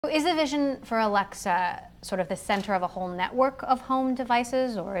Is the vision for Alexa sort of the center of a whole network of home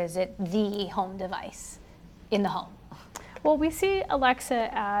devices, or is it the home device in the home? Well, we see Alexa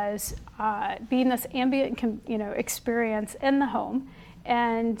as being this ambient, experience in the home,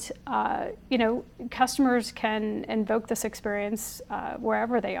 and customers can invoke this experience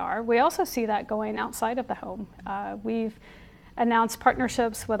wherever they are. We also see that going outside of the home. We've announced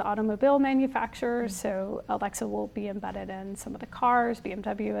partnerships with automobile manufacturers, so Alexa will be embedded in some of the cars.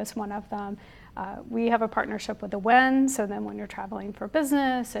 BMW is one of them. We have a partnership with the Wen, so then when you're traveling for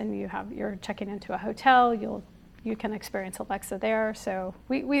business and you're checking into a hotel, you can experience Alexa there. So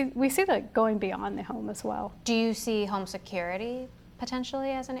we see that going beyond the home as well. Do you see home security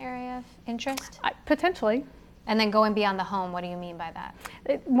potentially as an area of interest? Potentially. And then going beyond the home, what do you mean by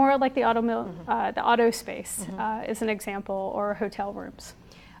that? More like the auto space is an example, or hotel rooms.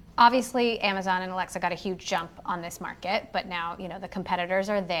 Obviously, Amazon and Alexa got a huge jump on this market, but now the competitors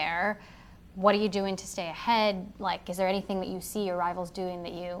are there. What are you doing to stay ahead? Like, is there anything that you see your rivals doing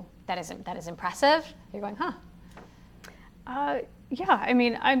that is impressive? You're going, huh? Yeah, I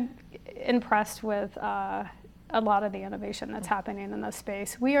mean, I'm impressed with a lot of the innovation that's happening in this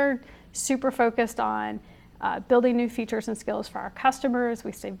space. We are super focused on building new features and skills for our customers.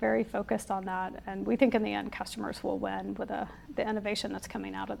 We stay very focused on that, and we think in the end customers will win with the innovation that's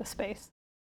coming out of the space.